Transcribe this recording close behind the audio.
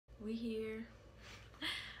we here.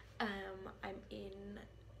 I'm in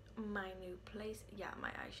my new place. Yeah, my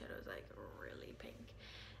eyeshadow is like really pink.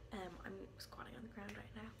 I'm squatting on the ground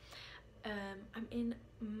right now. I'm in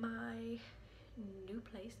my new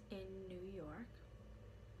place in New York.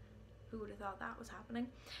 Who would have thought that was happening?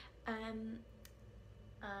 And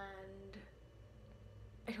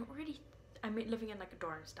I'm living in like a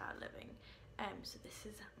dorm style living. So this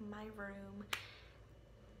is my room.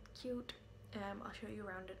 Cute. I'll show you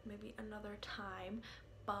around it maybe another time,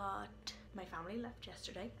 but my family left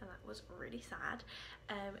yesterday and that was really sad.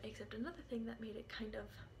 Except another thing that made it kind of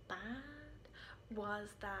bad was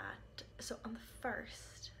that, so on the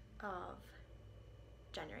 1st of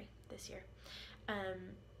January this year,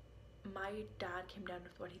 my dad came down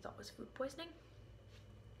with what he thought was food poisoning,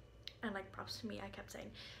 and like, props to me, I kept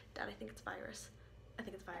saying, Dad, I think it's virus, I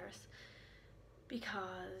think it's virus,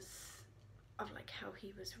 because of like how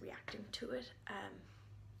he was reacting to it.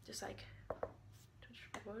 Just like,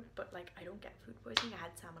 touch wood, but like, I don't get food poisoning. I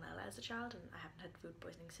had salmonella as a child and I haven't had food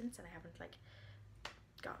poisoning since, and I haven't like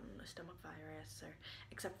gotten a stomach virus, or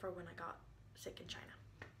except for when I got sick in China.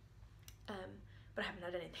 But I haven't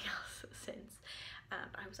had anything else since,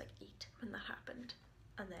 and I was like 8 when that happened,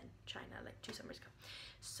 and then China like 2 summers ago.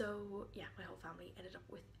 So yeah, my whole family ended up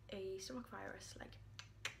with a stomach virus. Like,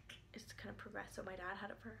 it's kind of progressed. So my dad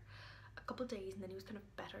had it for a couple of days and then he was kind of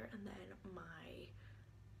better, and then my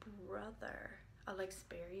brother, I'll like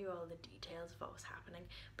spare you all the details of what was happening,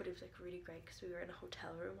 but it was like really great because we were in a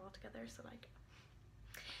hotel room all together. So like,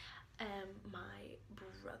 my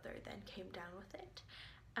brother then came down with it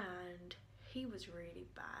and he was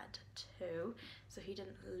really bad too, so he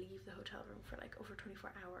didn't leave the hotel room for like over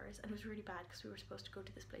 24 hours, and it was really bad because we were supposed to go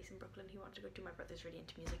to this place in Brooklyn he wanted to go to. My brother's really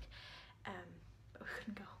into music, but we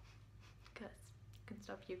couldn't go because couldn't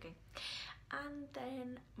stop puking. And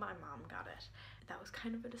then my mom got it. That was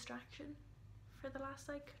kind of a distraction for the last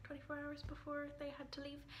like 24 hours before they had to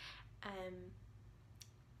leave.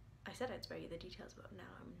 I said I'd spare you the details, but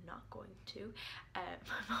now I'm not going to.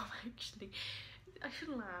 My mom actually, I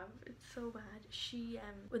shouldn't laugh, it's so bad. She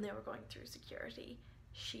when they were going through security,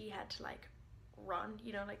 she had to like run,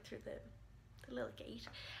 you know, like through the little gate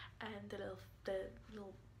and the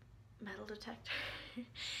little metal detector.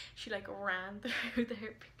 She like ran through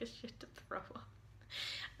there because she had to throw up,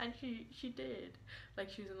 and she did, like,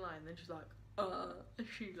 she was in line, then she's like and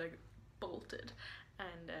she like bolted,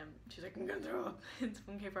 and she's like, I'm gonna throw up, and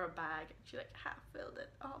someone gave her a bag and she like half filled it.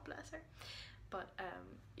 Oh, bless her. But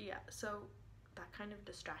yeah, so that kind of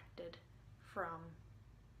distracted from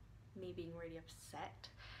me being really upset,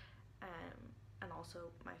 and also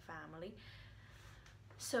my family.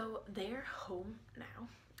 So they're home now.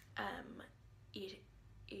 It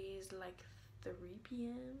is like 3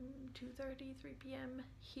 p.m, 2:30, 3 p.m.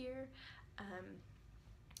 here.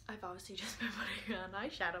 I've obviously just been putting on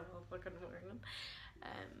eyeshadow all fucking morning.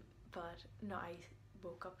 But no, I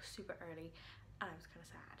woke up super early and I was kind of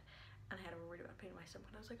sad, and I had a really bad pain in my stomach,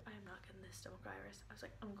 and I was like, I am not getting this stomach virus. I was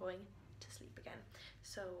like, I'm going to sleep again.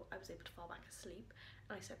 So I was able to fall back asleep,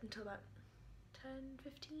 and I slept until about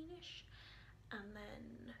 10:15ish, and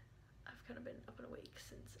then I've kind of been up and awake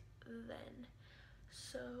since then.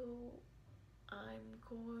 So I'm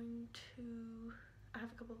going to, I'm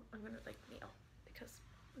gonna like kneel because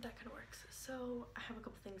that kind of works. So I have a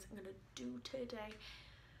couple things I'm gonna do today.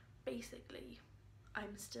 Basically,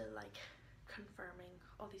 I'm still like confirming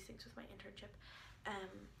all these things with my internship.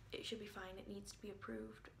 It should be fine. It needs to be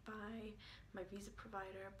approved by my visa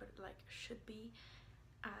provider, but it like should be,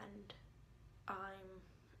 and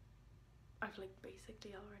I've like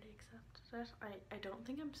basically already accepted it. I don't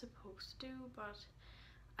think I'm supposed to, but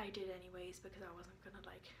I did anyways because I wasn't gonna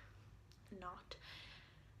like not.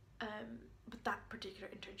 But that particular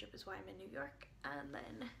internship is why I'm in New York, and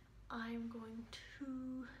then I'm going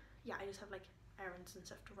to, yeah, I just have like errands and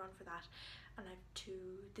stuff to run for that, and I have to,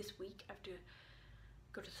 this week I have to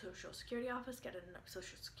go to the social security office, get a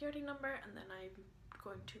social security number, and then I'm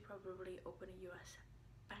going to probably open a US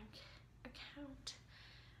bank account,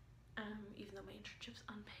 even though my internship's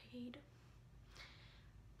unpaid,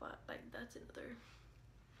 but like that's another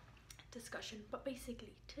discussion. But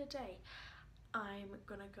basically today I'm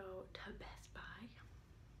gonna go to Best Buy,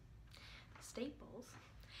 Staples,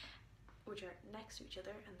 which are next to each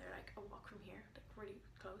other, and they're like a walk from here, like really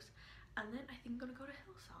close, and then I think I'm gonna go to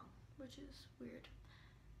Hillsong, which is weird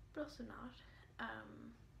but also not.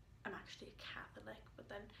 I'm actually a Catholic, but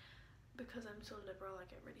then because I'm so liberal I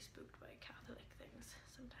get really spooked by Catholic things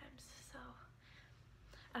sometimes, so,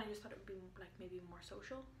 and I just thought it would be like maybe more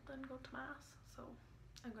social than go to mass, so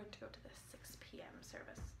I'm going to go to the 6 p.m.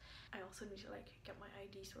 service. I also need to like get my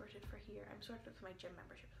ID sorted for here. I'm sorted with my gym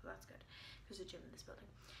membership, so that's good. There's a gym in this building.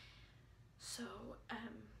 So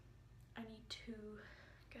I need to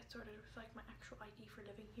get sorted with like my actual ID for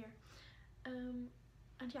living here.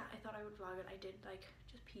 And yeah, I thought I would vlog it. I did like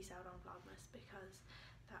just peace out on Vlogmas because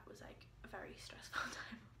that was like a very stressful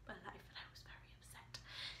time of my life and I was very upset.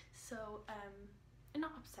 So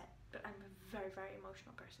not upset, but I'm a very, very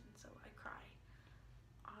emotional person, so I cry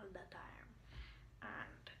all the time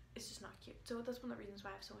and it's just not cute. So that's one of the reasons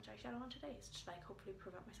why I have so much eyeshadow on today, is to like hopefully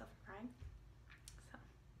prevent myself from crying. So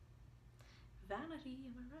vanity,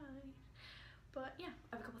 am I right? But yeah,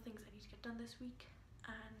 I have a couple of things I need to get done this week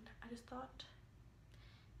and I just thought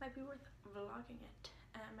it might be worth vlogging it.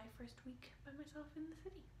 My first week by myself in the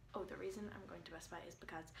city. Oh, the reason I'm going to Best Buy is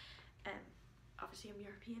because obviously I'm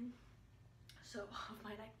European, so all of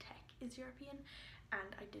my like tech is European, and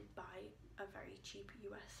I did buy a very cheap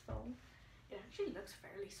US phone. It actually looks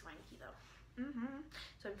fairly swanky though.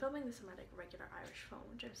 So I'm filming this on my like regular Irish phone,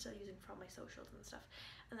 which I'm still using for all my socials and stuff,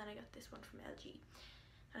 and then I got this one from LG,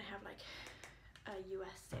 and I have like a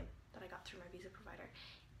US SIM that I got through my visa provider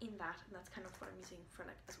in that, and that's kind of what I'm using for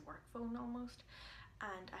like as a work phone almost.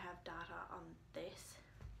 And I have data on this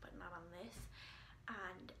but not on this,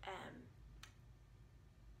 and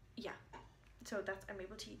yeah, so that's, I'm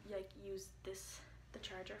able to like use this, the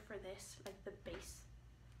charger for this, like the base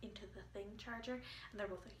into the thing charger, and they're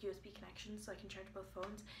both like USB connections, so I can charge both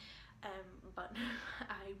phones. But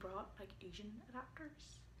I brought like Asian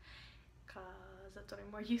adapters because that's what I'm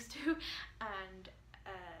more used to, and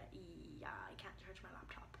yeah, I can't charge my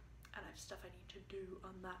laptop and I have stuff I need to do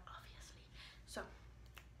on that obviously. So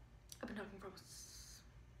I've been talking for almost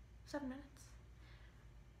 7 minutes,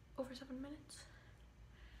 over 7 minutes.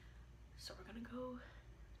 So we're gonna go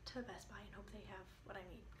to Best Buy and hope they have what I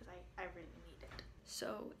need, because I really need it.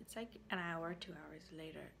 So it's like an hour, 2 hours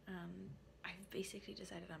later, I've basically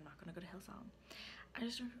decided I'm not gonna go to Hillsong. I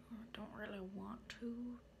just don't really want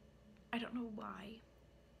to. I don't know why,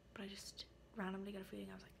 but I just randomly got a feeling.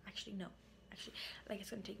 I was like, actually no, like it's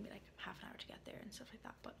gonna take me like half an hour to get there and stuff like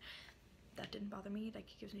that, but that didn't bother me. Like,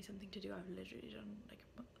 it gives me something to do. I've literally done like,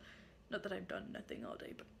 not that I've done nothing all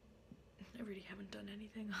day, but I really haven't done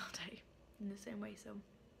anything all day in the same way. So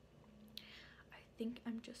I think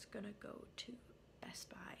I'm just gonna go to Best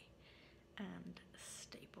Buy and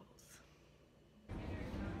Staples.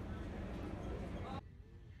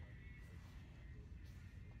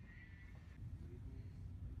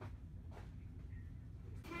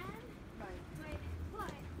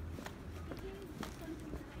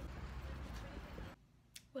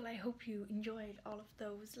 Well, I hope you enjoyed all of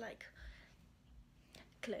those like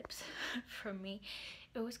clips from me.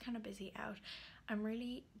 It was kind of busy out. I'm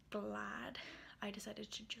really glad I decided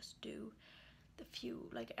to just do the few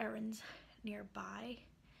like errands nearby.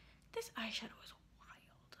 This eyeshadow is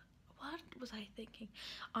wild. What was I thinking?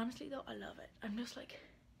 Honestly though, I love it. I'm just like,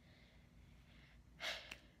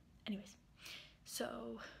 anyways,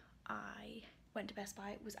 so I went to Best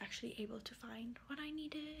Buy, was actually able to find what I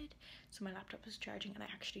needed. So my laptop was charging and I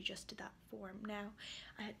actually just did that form now.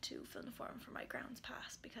 I had to fill in the form for my grounds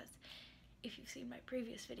pass, because if you've seen my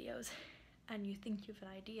previous videos and you think you have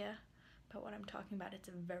an idea about what I'm talking about, it's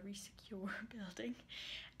a very secure building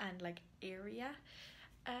and like area.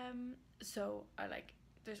 So I like,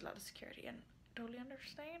 there's a lot of security and totally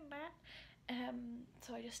understand that.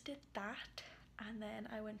 So I just did that, and then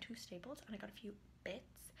I went to Staples and I got a few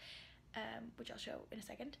bits, which I'll show in a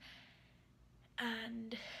second.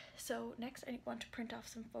 And so next I want to print off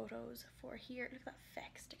some photos for here. Look at that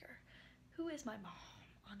feck sticker. Who is my mom,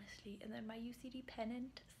 honestly? And then my UCD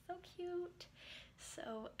pennant, so cute.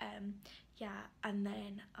 So yeah, and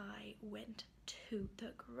then I went to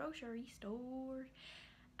the grocery store,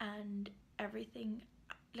 and everything,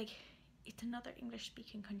 like, it's another English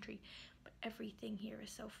speaking country, but everything here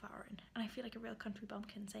is so foreign, and I feel like a real country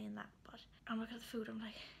bumpkin saying that. But I'm looking at the food, I'm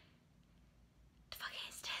like, the fuck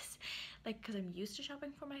is this? Like, because I'm used to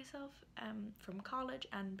shopping for myself from college,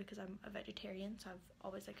 and because I'm a vegetarian, so I've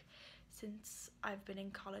always, like, since I've been in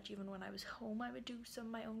college, even when I was home, I would do some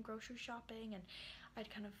of my own grocery shopping, and I'd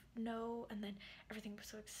kind of know, and then everything was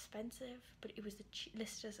so expensive, but it was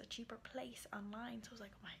listed as a cheaper place online, so I was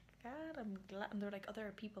like, oh my god, I'm glad. And there were like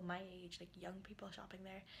other people my age, like young people shopping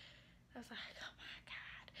there. I was like, oh my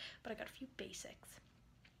god. But I got a few basics,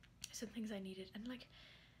 some things I needed, and like,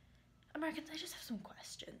 Americans, I just have some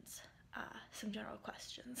questions, some general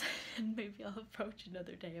questions, and maybe I'll approach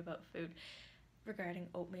another day about food regarding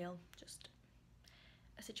oatmeal, just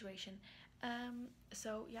a situation.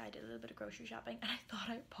 So yeah, I did a little bit of grocery shopping, and I thought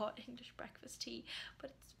I bought English breakfast tea,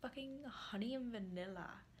 but it's fucking honey and vanilla.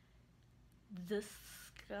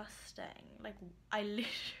 disgusting. Like, I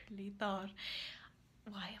literally thought,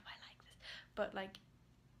 why am I like this? But like,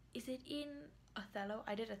 is it in Othello?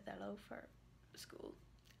 I did Othello for school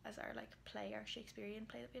as our like play, our Shakespearean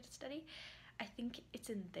play that we had to study. I think it's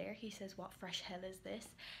in there. He says, "What fresh hell is this?"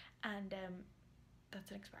 And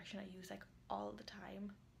that's an expression I use like all the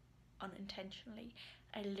time, unintentionally.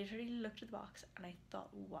 I literally looked at the box and I thought,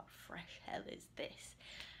 what fresh hell is this?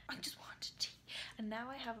 I just wanted tea. And now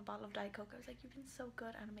I have a bottle of Diet Coke. I was like, you've been so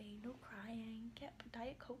good, Anime, no crying, get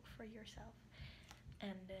Diet Coke for yourself.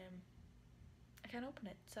 And I can't open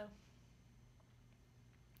it, so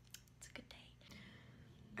it's a good day.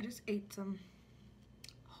 I just ate some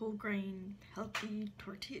whole grain healthy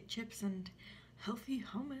tortilla chips and healthy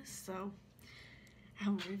hummus, so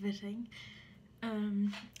how riveting.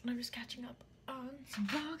 And I'm just catching up on some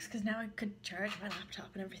vlogs because now I could charge my laptop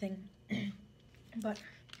and everything. But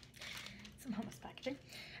some hummus packaging.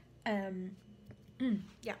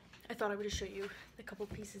 Yeah, I thought I would just show you the couple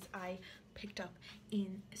pieces I picked up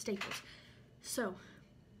in Staples. So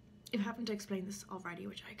if I haven't explained this already,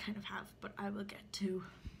 which I kind of have, but I will get to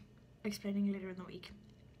explaining later in the week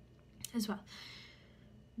as well.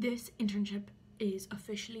 This internship is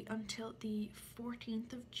officially until the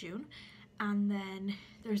 14th of June, and then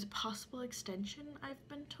there's a possible extension, I've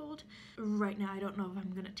been told. Right now I don't know if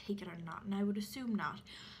I'm gonna take it or not, and I would assume not.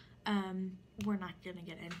 We're not gonna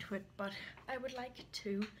get into it, but I would like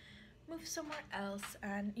to move somewhere else,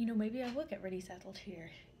 and you know, maybe I will get really settled here,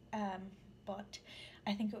 but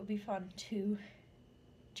I think it would be fun to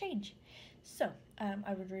change. So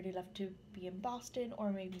I would really love to be in Boston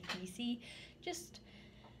or maybe DC, just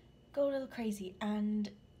go a little crazy. And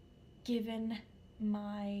given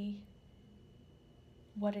my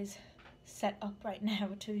what is set up right now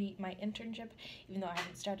to be my internship, even though I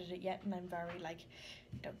haven't started it yet and I'm very like,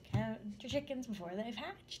 don't count your chickens before they've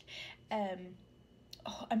hatched,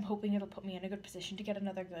 I'm hoping it'll put me in a good position to get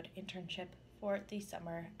another good internship for the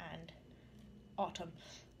summer and autumn.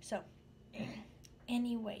 So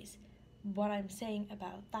anyways, what I'm saying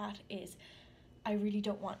about that is I really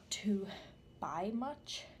don't want to buy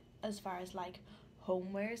much as far as like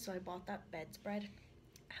homeware, so I bought that bedspread.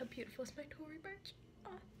 How beautiful is my Tory birch?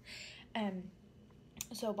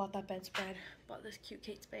 So I bought that bedspread, bought this cute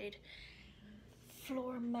Kate Spade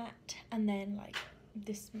floor mat, and then like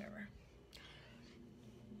this mirror.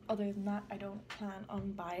 Other than that, I don't plan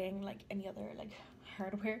on buying like any other like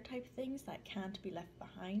hardware type things that can't be left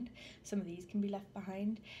behind. Some of these can be left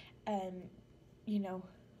behind. You know,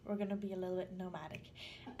 we're gonna be a little bit nomadic,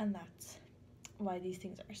 and that's why these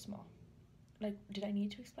things are small. Like, did I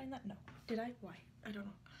need to explain that? No. Did I? Why? I don't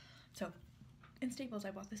know. So in Staples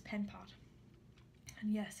I bought this pen pot,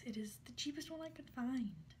 and yes, it is the cheapest one I could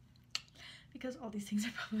find, because all these things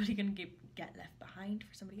are probably gonna get left behind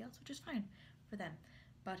for somebody else, which is fine for them.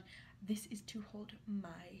 But this is to hold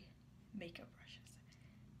my makeup brushes,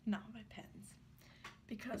 not my pens,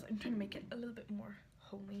 because I'm trying to make it a little bit more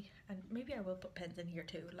homey, and maybe I will put pens in here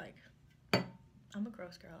too. Like, I'm a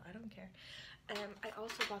gross girl, I don't care. I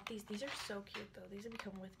also bought these. These are so cute though. These have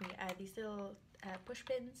come with me. These little push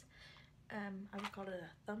pins. I would call it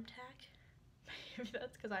a thumbtack. Maybe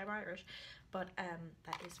that's because I'm Irish, but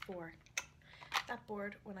that is for that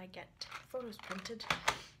board when I get photos printed.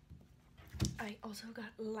 I also got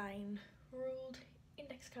line ruled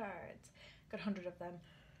index cards. Got 100 of them.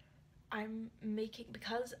 I'm making,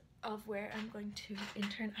 because of where I'm going to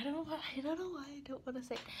intern, I don't know why I don't want to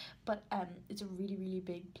say it, but it's a really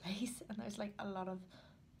big place, and there's like a lot of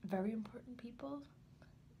very important people,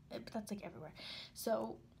 but that's like everywhere.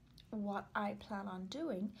 So what I plan on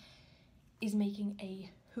doing is making a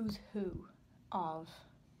who's who of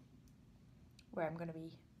where I'm going to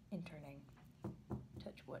be interning,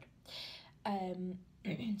 touch wood.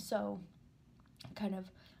 So kind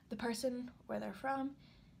of the person, where they're from,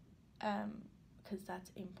 because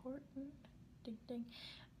that's important, ding ding,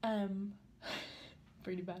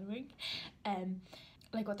 pretty bad wink,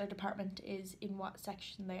 like what their department is, in what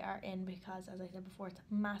section they are in, because as I said before, it's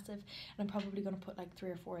massive, and I'm probably going to put like 3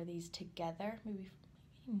 or 4 of these together, maybe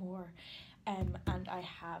more. And I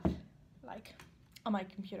have, like, on my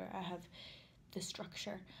computer I have the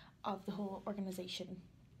structure of the whole organization,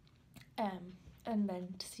 and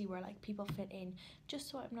then to see where like people fit in, just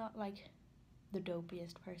so I'm not like the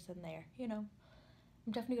dopiest person there, you know.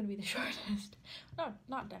 I'm definitely going to be the shortest.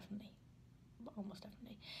 Not definitely, but almost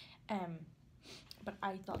definitely. But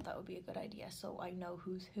I thought that would be a good idea, so I know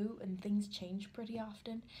who's who, and things change pretty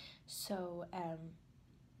often, so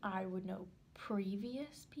I would know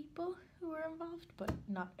previous people who were involved, but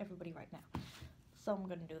not everybody right now. So I'm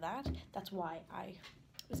gonna do that. That's why I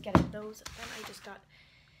was getting those. Then I just got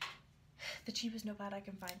the the cheapest notepad I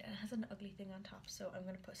can find, and it has an ugly thing on top, so I'm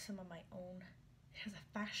going to put some of my own. It has a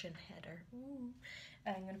fashion header. Ooh.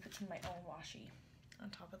 And I'm going to put some of my own washi on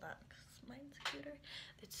top of that because mine's cuter.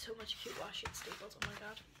 It's so much cute washi at Staples, oh my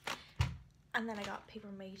god. And then I got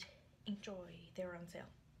Papermate Inkjoy. They were on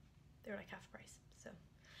sale. They were like half price. So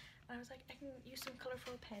I was like, I can use some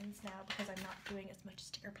colourful pens now because I'm not doing as much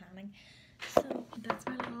sticker planning. So that's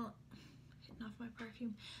my little, hitting off my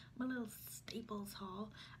perfume, my little Staples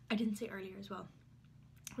haul. I didn't say earlier as well,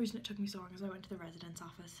 the reason it took me so long is I went to the residence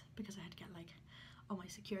office because I had to get like all my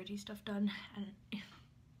security stuff done, and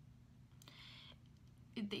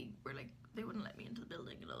they were like, they wouldn't let me into the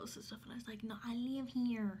building and all this stuff, and I was like, no, I live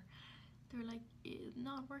here. They were like, it's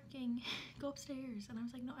not working, go upstairs. And I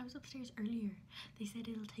was like, no, I was upstairs earlier. They said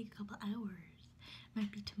it'll take a couple hours,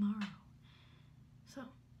 might be tomorrow. So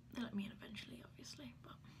they let me in eventually, obviously,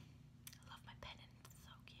 but I love my pennant, it's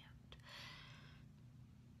so cute.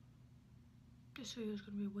 This video is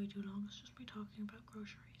going to be way too long, it's just me talking about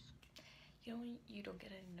groceries. You know when you don't get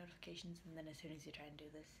any notifications and then as soon as you try and do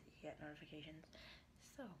this, you get notifications?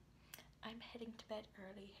 So I'm heading to bed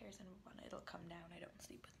early. Hair's in a bun, it'll come down. I don't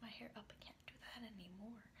sleep with my hair up, I can't do that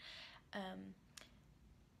anymore.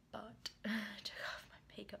 But took off my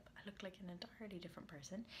makeup, I look like an entirely different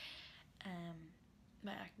person.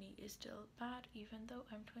 My acne is still bad even though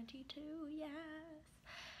I'm 22, yes.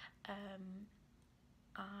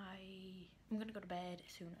 I'm gonna go to bed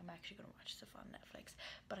soon. I'm actually gonna watch stuff on Netflix,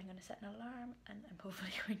 but I'm gonna set an alarm and I'm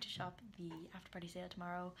hopefully going to shop the after party sale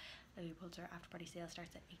tomorrow. The Lily Pulitzer after party sale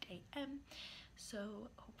starts at 8 AM, so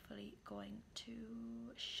hopefully going to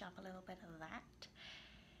shop a little bit of that.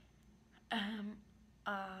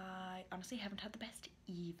 I honestly haven't had the best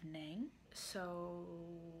evening, so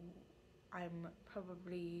I'm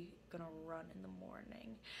probably gonna run in the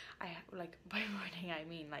morning. Like by morning I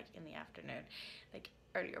mean like in the afternoon, like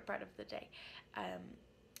earlier part of the day.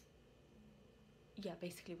 Yeah,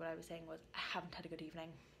 basically what I was saying was I haven't had a good evening.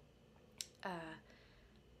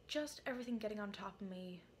 Just everything getting on top of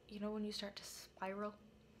me, you know when you start to spiral?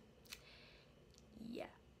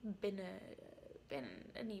 Yeah, been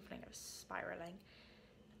an evening of spiraling.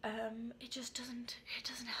 It just doesn't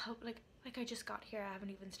help. Like I just got here, I haven't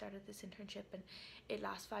even started this internship and it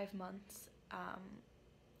lasts 5 months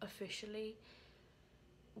officially,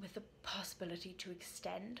 with the possibility to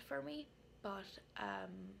extend for me, but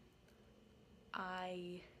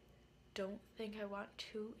I don't think I want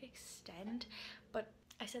to extend. But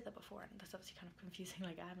I said that before and that's obviously kind of confusing,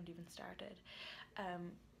 like I haven't even started,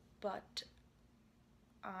 but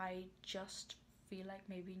I just feel like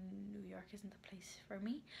maybe New York isn't the place for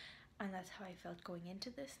me, and that's how I felt going into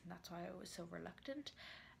this, and that's why I was so reluctant.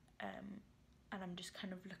 And I'm just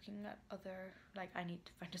kind of looking at other, like I need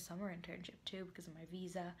to find a summer internship too because of my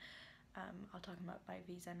visa. I'll talk about my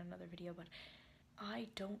visa in another video, but I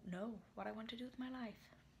don't know what I want to do with my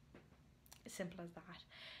life. As simple as that.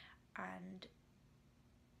 And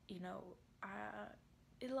you know,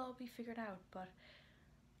 it'll all be figured out, but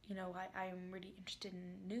you know, I'm really interested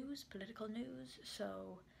in news, political news,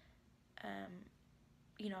 so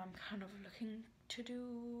you know, I'm kind of looking to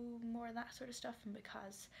do more of that sort of stuff, and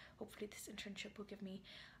because hopefully this internship will give me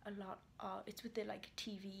a lot of, it's with the like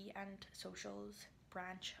TV and socials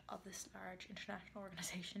branch of this large international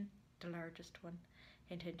organization, the largest one,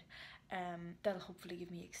 hint hint. That'll hopefully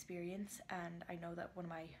give me experience, and I know that one of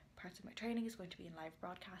my parts of my training is going to be in live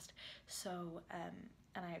broadcast, so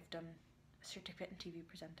and I've done a certificate in TV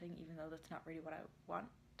presenting, even though that's not really what I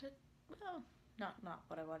wanted. Well, not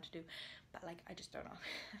what I want to do, but like I just don't know.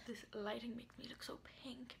 This lighting makes me look so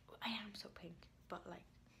pink. I am so pink, but like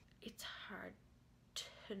it's hard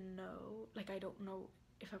to know. Like I don't know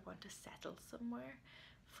if I want to settle somewhere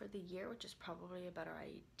for the year, which is probably a better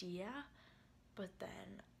idea, but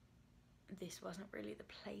then this wasn't really the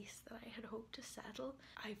place that I had hoped to settle.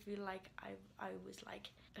 I feel like I was like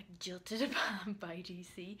jilted by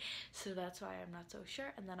DC, so that's why I'm not so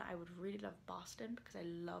sure. And then I would really love Boston because I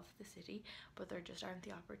love the city, but there just aren't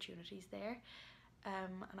the opportunities there.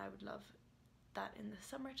 And I would love that in the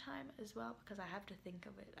summertime as well, because I have to think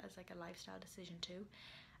of it as like a lifestyle decision too.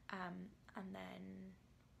 And then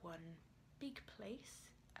one big place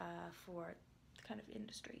for the kind of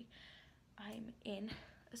industry I'm in,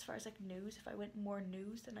 as far as like news, if I went more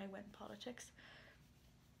news than I went politics,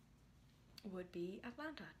 would be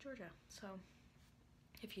Atlanta, Georgia. So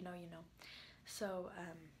if you know, you know. So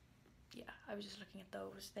yeah, I was just looking at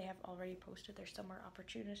those. They have already posted their summer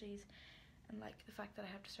opportunities, and like the fact that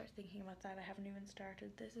I have to start thinking about that, I haven't even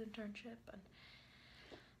started this internship, and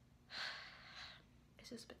it's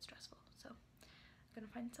just a bit stressful. So I'm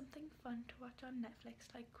gonna find something fun to watch on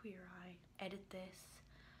Netflix, like Queer Eye, edit this,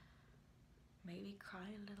 maybe cry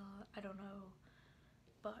a little, I don't know,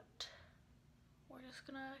 but we're just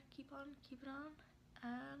gonna keep on keeping on,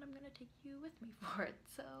 and I'm gonna take you with me for it.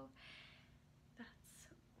 So that's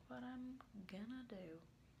what I'm gonna do.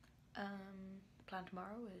 Plan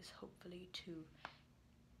tomorrow is hopefully to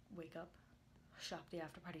wake up, shop the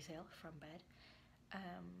after party sale from bed,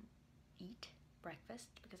 eat breakfast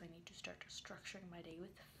because I need to start structuring my day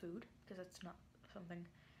with food, because it's not something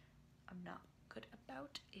I'm not good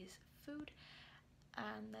about, is food.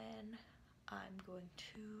 And then I'm going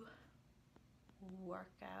to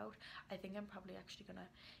work out. I think I'm probably actually gonna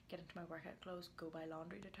get into my workout clothes, go buy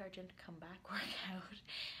laundry detergent, come back, work out,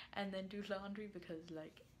 and then do laundry, because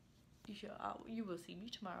like you will see me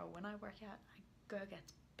tomorrow when I work out. My girl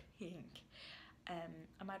gets pink.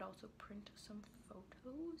 I might also print some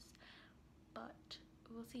photos, but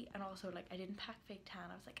we'll see. And also, like, I didn't pack fake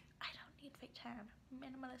tan. I was like, I don't need fake tan.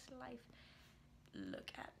 Minimalist life.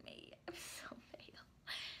 Look at me, I'm so pale.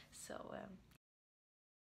 So